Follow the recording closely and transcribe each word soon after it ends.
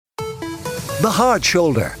The Hard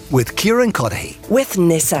Shoulder with Kieran Cuddihy with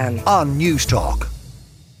Nissan on News Talk.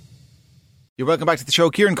 You're welcome back to the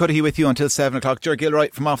show. Kieran Cuddihy with you until 7 o'clock. Ger Gilroy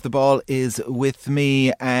from Off the Ball is with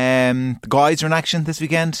me. The guys are in action this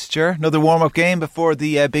weekend, Ger. Another warm-up game before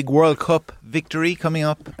the big World Cup victory coming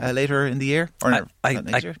up later in the year. Or I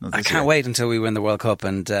can't wait until we win the World Cup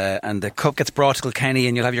and the cup gets brought to Kilkenny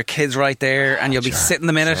and you'll have your kids right there and you'll be sitting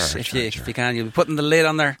the minute if you can. You'll be putting the lid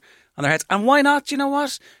on their heads. And why not? Do you know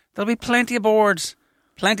what? There'll be plenty of boards.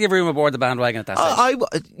 Plenty of room aboard the bandwagon at that stage.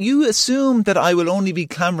 You assume that I will only be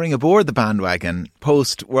clambering aboard the bandwagon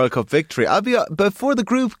post World Cup victory. I'll be before the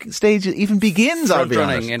group stage even begins. I'll be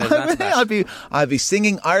running in advance. I'll be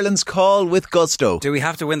singing Ireland's Call with gusto. Do we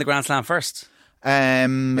have to win the Grand Slam first?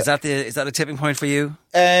 Is that a tipping point for you?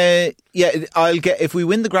 Yeah, if we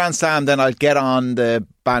win the Grand Slam, then I'll get on the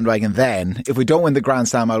bandwagon. Then, if we don't win the Grand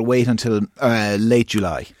Slam, I'll wait until late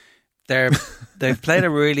July. They've played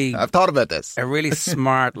I've thought about this. A really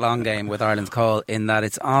smart long game with Ireland's Call in that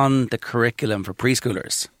it's on the curriculum for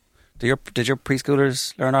preschoolers. Did your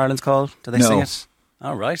preschoolers learn Ireland's Call? Did they sing it?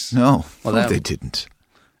 Oh, right. No. Well, they didn't.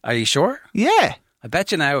 Are you sure? Yeah. I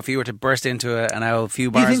bet you now if you were to burst into a few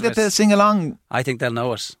Do bars, you think that they'll sing along? I think they'll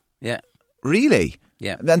know it. Yeah. Really?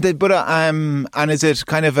 Yeah. And is it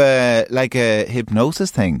kind of like a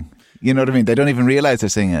hypnosis thing? You know what I mean? They don't even realise they're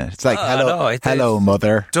singing it. It's like, hello,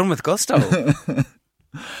 mother. Done with gusto.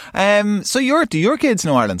 So do your kids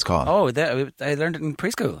know Ireland's Call? Oh, they learned it in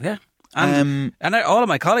preschool, yeah. And all of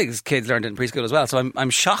my colleagues' kids learned it in preschool as well, so I'm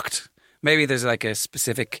shocked. Maybe there's like a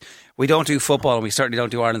specific... We don't do football and we certainly don't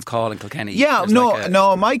do Ireland's Call in Kilkenny. Yeah,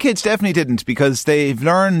 no, my kids definitely didn't because they've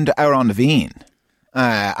learned Our on the Veen.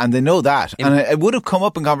 And they know that. And it would have come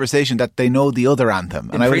up in conversation that they know the other anthem.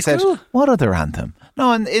 And I would have said, what other anthem?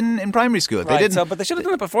 No, in primary school. They didn't. But they should have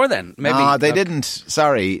done it before then. Maybe. They didn't.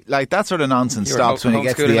 Sorry. Like, that sort of nonsense stops when you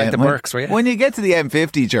get to the Burks, were you? When you get to the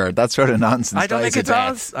M50, Jared, that sort of nonsense I don't think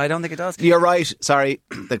it does. You're right. Sorry.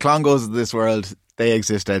 The Clongos of this world, they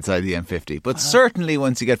exist outside the M50. But certainly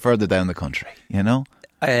once you get further down the country, you know?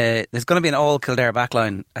 There's going to be an all Kildare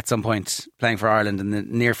backline at some point playing for Ireland in the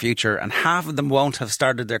near future, and half of them won't have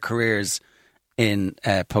started their careers in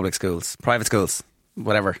public schools, private schools,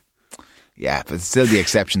 whatever. Yeah, but it's still the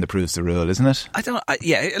exception that proves the rule, isn't it? It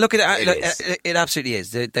absolutely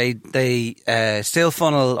is. They still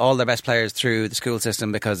funnel all their best players through the school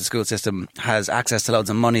system because the school system has access to loads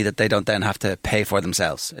of money that they don't then have to pay for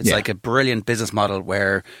themselves. It's like a brilliant business model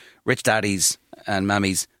where rich daddies and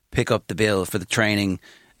mammies pick up the bill for the training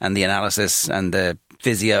and the analysis and the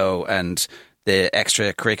physio and the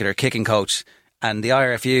extracurricular kicking coach, and the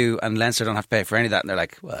IRFU and Leinster don't have to pay for any of that. And they're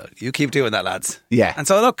like, well, you keep doing that, lads. Yeah. And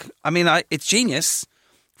so, look, I mean, it's genius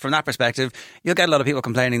from that perspective. You'll get a lot of people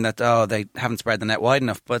complaining that, they haven't spread the net wide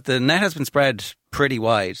enough. But the net has been spread pretty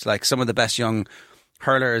wide. Like, some of the best young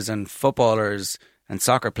hurlers and footballers and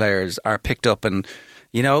soccer players are picked up. And,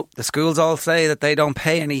 you know, the schools all say that they don't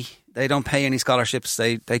pay any scholarships.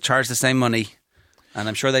 They charge the same money. And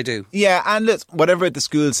I'm sure they do. Yeah, and look, whatever the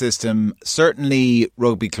school system, certainly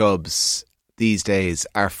rugby clubs these days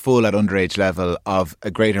are full at underage level of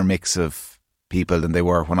a greater mix of people than they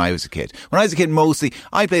were when I was a kid. When I was a kid, mostly,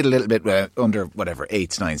 I played a little bit under,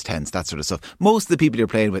 8s, 9s, 10s, that sort of stuff. Most of the people you're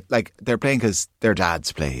playing with, like, they're playing because their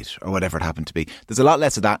dads played or whatever it happened to be. There's a lot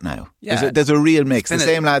less of that now. Yeah. There's a real mix. The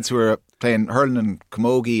same lads who are playing hurling and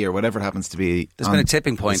camogie or whatever it happens to be. There's been a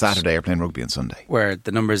tipping point Saturday or playing rugby on Sunday, where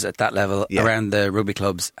the numbers at that level around the rugby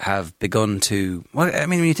clubs have begun to. Well, I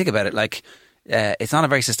mean, when you think about it, like, it's not a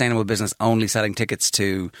very sustainable business only selling tickets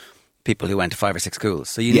to people who went to 5 or 6 schools.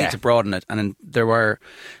 So you need to broaden it. And there were,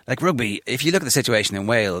 like, rugby, if you look at the situation in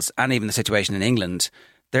Wales and even the situation in England,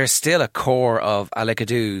 there's still a core of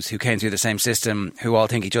Alikadoos who came through the same system, who all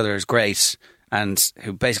think each other is great and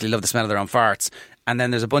who basically love the smell of their own farts. And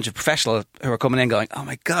then there's a bunch of professionals who are coming in going, oh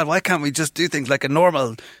my God, why can't we just do things like a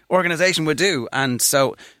normal organisation would do? And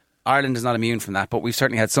so Ireland is not immune from that, but we've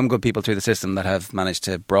certainly had some good people through the system that have managed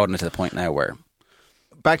to broaden it to the point now where...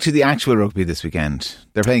 Back to the actual rugby this weekend.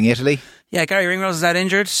 They're playing Italy. Yeah, Gary Ringrose is out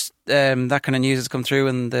injured. That kind of news has come through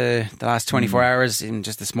in the last 24 hours, even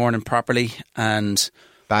just this morning properly. And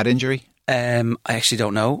bad injury? I actually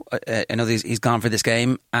don't know. I know he's gone for this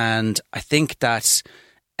game, and I think that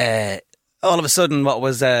all of a sudden what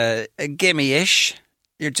was a gimme-ish,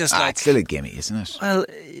 you're just like... It's still a gimme, isn't it? Well,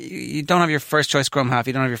 you don't have your first choice scrum half,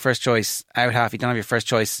 you don't have your first choice out half, you don't have your first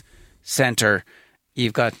choice centre.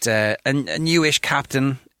 You've got a newish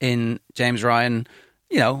captain in James Ryan.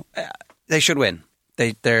 You know, they should win.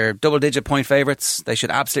 They're double-digit point favourites. They should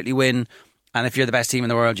absolutely win. And if you're the best team in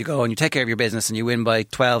the world, you go and you take care of your business and you win by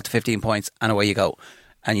 12 to 15 points and away you go.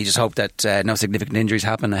 and you just hope that no significant injuries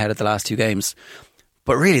happen ahead of the last 2 games.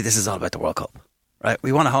 But really, this is all about the World Cup, right?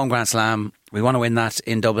 We want a home Grand Slam. We want to win that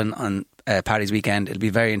in Dublin on Paddy's weekend. It'll be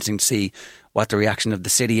very interesting to see what the reaction of the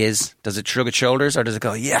city is. Does it shrug its shoulders, or does it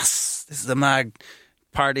go, yes, this is a mag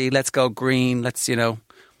party, let's go green, let's,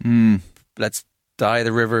 let's dye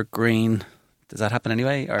the river green. Does that happen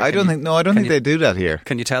anyway? Or I don't think they do that here.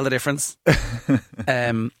 Can you tell the difference?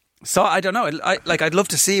 So I don't know. I'd love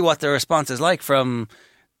to see what the response is like from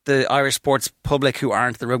the Irish sports public who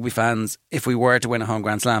aren't the rugby fans if we were to win a home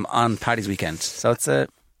Grand Slam on Paddy's weekend. So it's a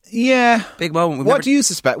big moment. What do you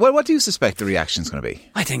suspect? What do you suspect the reaction's going to be?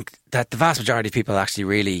 I think that the vast majority of people actually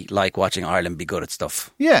really like watching Ireland be good at stuff.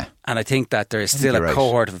 Yeah. And I think that there is still a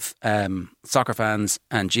cohort of soccer fans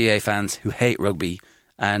and GAA fans who hate rugby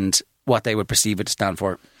and what they would perceive it to stand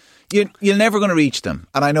for. You're never going to reach them.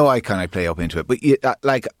 And I know I kind of play up into it, but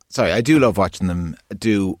I do love watching them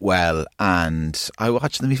do well, and I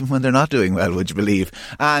watch them even when they're not doing well, would you believe?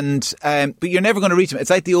 And but you're never going to reach them. It's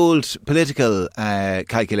like the old political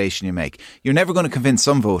calculation you make. You're never going to convince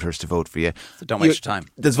some voters to vote for you. So don't waste your time.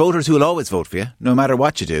 There's voters who will always vote for you, no matter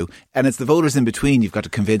what you do. And it's the voters in between you've got to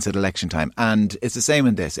convince at election time. And it's the same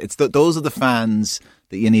in this. It's those are the fans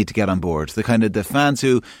that you need to get on board. The kind of the fans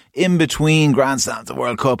who, in between Grand Slams and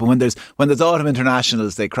World Cup, and when there's autumn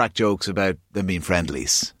internationals, they crack jokes about them being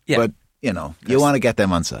friendlies. Yeah. But, you want to get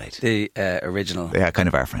them on side. The original. They kind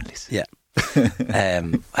of are friendlies. Yeah.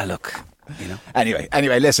 Look,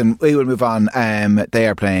 Anyway, listen, we will move on. They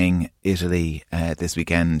are playing Italy this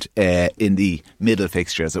weekend in the middle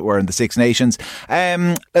fixture, as it were, in the Six Nations.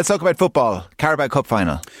 Let's talk about football. Carabao Cup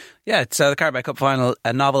final. Yeah, it's the Carabao Cup final,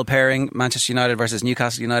 a novel pairing, Manchester United versus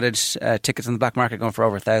Newcastle United. Tickets on the black market going for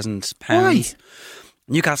over £1,000. Right.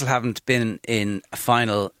 Newcastle haven't been in a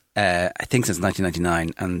final, I think, since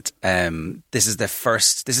 1999, and this is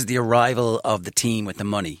the arrival of the team with the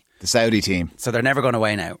money. The Saudi team. So they're never going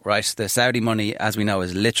away now, right? The Saudi money, as we know,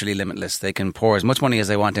 is literally limitless. They can pour as much money as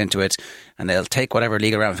they want into it, and they'll take whatever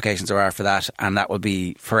legal ramifications there are for that, and that will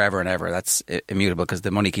be forever and ever. That's immutable because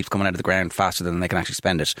the money keeps coming out of the ground faster than they can actually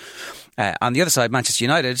spend it. On the other side, Manchester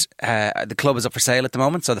United, the club is up for sale at the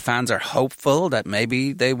moment, so the fans are hopeful that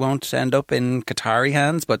maybe they won't end up in Qatari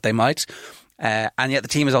hands, but they might. And yet the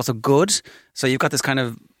team is also good. So you've got this kind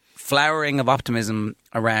of flowering of optimism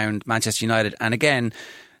around Manchester United. And again,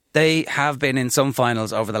 they have been in some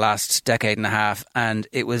finals over the last decade and a half, and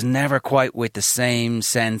it was never quite with the same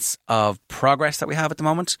sense of progress that we have at the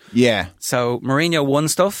moment. Yeah. So Mourinho won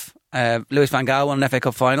stuff. Louis van Gaal won an FA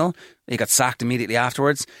Cup final. He got sacked immediately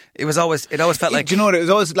afterwards. It always felt like... Do you know what? It was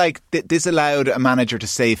always like this allowed a manager to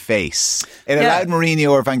save face. It allowed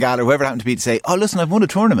Mourinho or Van Gaal or whoever it happened to be to say, oh, listen, I've won a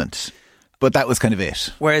tournament. But that was kind of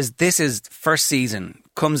it. Whereas this is first season,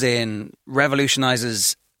 comes in,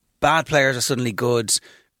 revolutionises, bad players are suddenly good.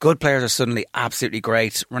 Good players are suddenly absolutely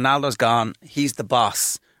great. Ronaldo's gone. He's the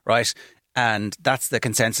boss, right? And that's the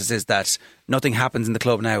consensus, is that nothing happens in the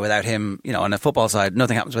club now without him, on the football side,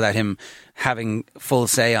 nothing happens without him having full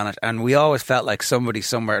say on it. And we always felt like somebody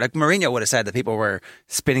somewhere, like Mourinho would have said that people were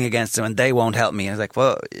spinning against him and they won't help me. And I was like,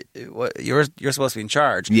 well, you're supposed to be in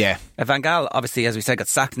charge. Yeah. Van Gaal, obviously, as we said, got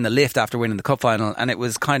sacked in the lift after winning the cup final, and it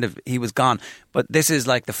was he was gone. But this is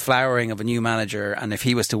like the flowering of a new manager. And if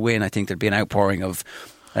he was to win, I think there'd be an outpouring of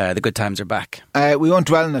the good times are back. We won't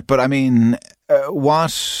dwell on it, but I mean,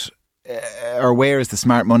 what or where is the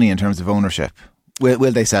smart money in terms of ownership?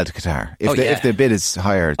 Will they sell to Qatar? If the bid is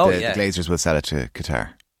higher, the Glazers will sell it to Qatar.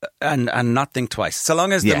 And not think twice. So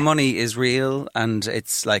long as the money is real, and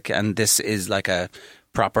it's like, and this is like a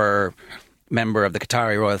proper member of the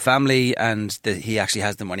Qatari royal family, and he actually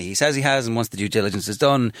has the money he says he has, and once the due diligence is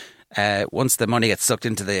done, once the money gets sucked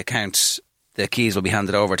into the account, the keys will be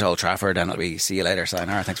handed over to Old Trafford, and it'll be see you later,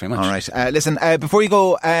 sayonara. Thanks very much. All right. Listen, before you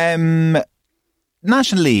go,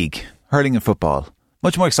 National League, hurling and football.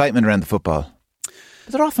 Much more excitement around the football.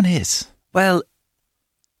 But there often is. Well,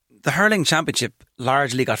 the hurling championship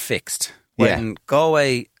largely got fixed when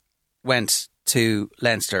Galway went to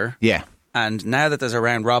Leinster. Yeah. And now that there's a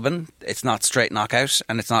round robin, it's not straight knockout,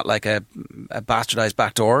 and it's not like a bastardised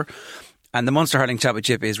backdoor. And the Munster Hurling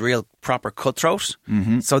Championship is real proper cutthroat.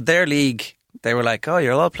 Mm-hmm. So their league, they were like, oh,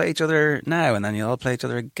 you'll all play each other now, and then you'll all play each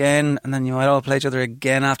other again, and then you might all play each other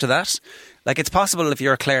again after that. Like, it's possible if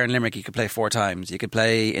you're a Clare and Limerick, you could play 4 times. You could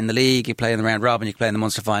play in the league, you could play in the round robin, you could play in the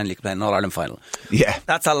Munster final, you could play in the All-Ireland final. Yeah.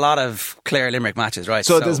 That's a lot of Clare Limerick matches, right?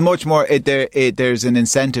 So there's much more, there's an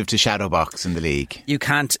incentive to shadow box in the league. You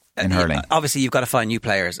can't... In hurling. Obviously, you've got to find new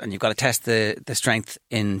players, and you've got to test the strength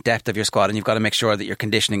in depth of your squad, and you've got to make sure that your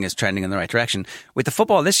conditioning is trending in the right direction. With the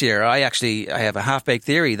football this year, I have a half-baked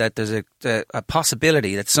theory that there's a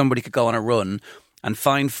possibility that somebody could go on a run and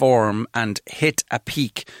find form and hit a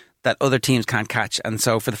peak that other teams can't catch. And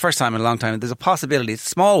so for the first time in a long time, there's a possibility, a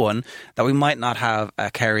small one, that we might not have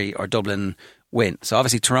a Kerry or Dublin win. So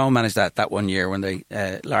obviously Tyrone managed that one year when they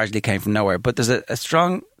largely came from nowhere. But there's a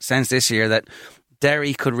strong sense this year that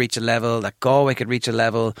Derry could reach a level, that Galway could reach a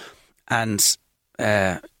level, and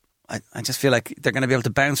I just feel like they're going to be able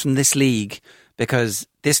to bounce from this league, because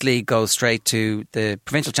this league goes straight to the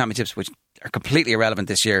provincial championships, which are completely irrelevant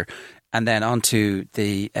this year, and then on to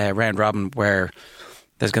the round robin, where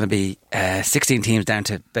there's going to be 16 teams down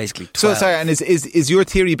to basically 12. So sorry, and is your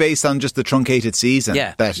theory based on just the truncated season?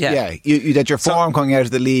 Yeah. That your form coming out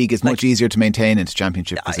of the league is much easier to maintain into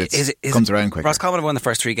championship because it comes around quicker. Roscommon have won the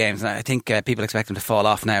first 3 games, and I think people expect them to fall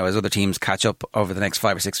off now as other teams catch up over the next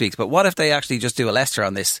 5 or 6 weeks. But what if they actually just do a Leicester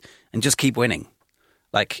on this and just keep winning?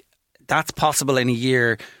 Like, that's possible in a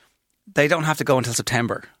year. They don't have to go until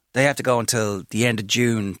September. They have to go until the end of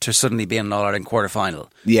June to suddenly be in an All-Ireland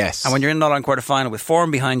quarter-final. Yes. And when you're in an All-Ireland quarter-final with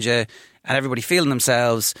form behind you and everybody feeling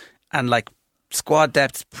themselves, and like squad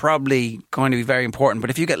depth's probably going to be very important. But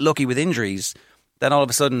if you get lucky with injuries, then all of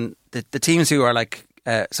a sudden the teams who are like...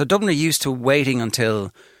 so Dublin are used to waiting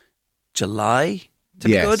until July to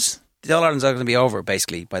be good. The All-Ireland's going to be over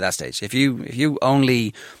basically by that stage. If you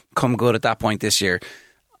only come good at that point this year...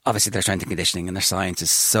 Obviously, their strength and conditioning and their science is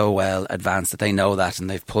so well advanced that they know that, and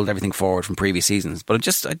they've pulled everything forward from previous seasons. But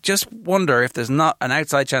I just wonder if there's not an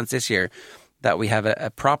outside chance this year that we have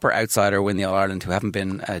a proper outsider win the All-Ireland who haven't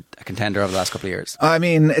been a contender over the last couple of years. I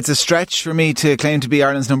mean, it's a stretch for me to claim to be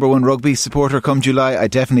Ireland's number 1 rugby supporter come July. I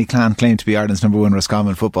definitely can't claim to be Ireland's number 1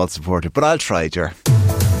 Roscommon football supporter, but I'll try, Ger.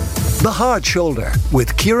 The Hard Shoulder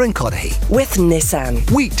with Kieran Cuddihy. With Nissan.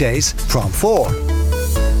 Weekdays from 4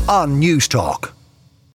 on News Talk.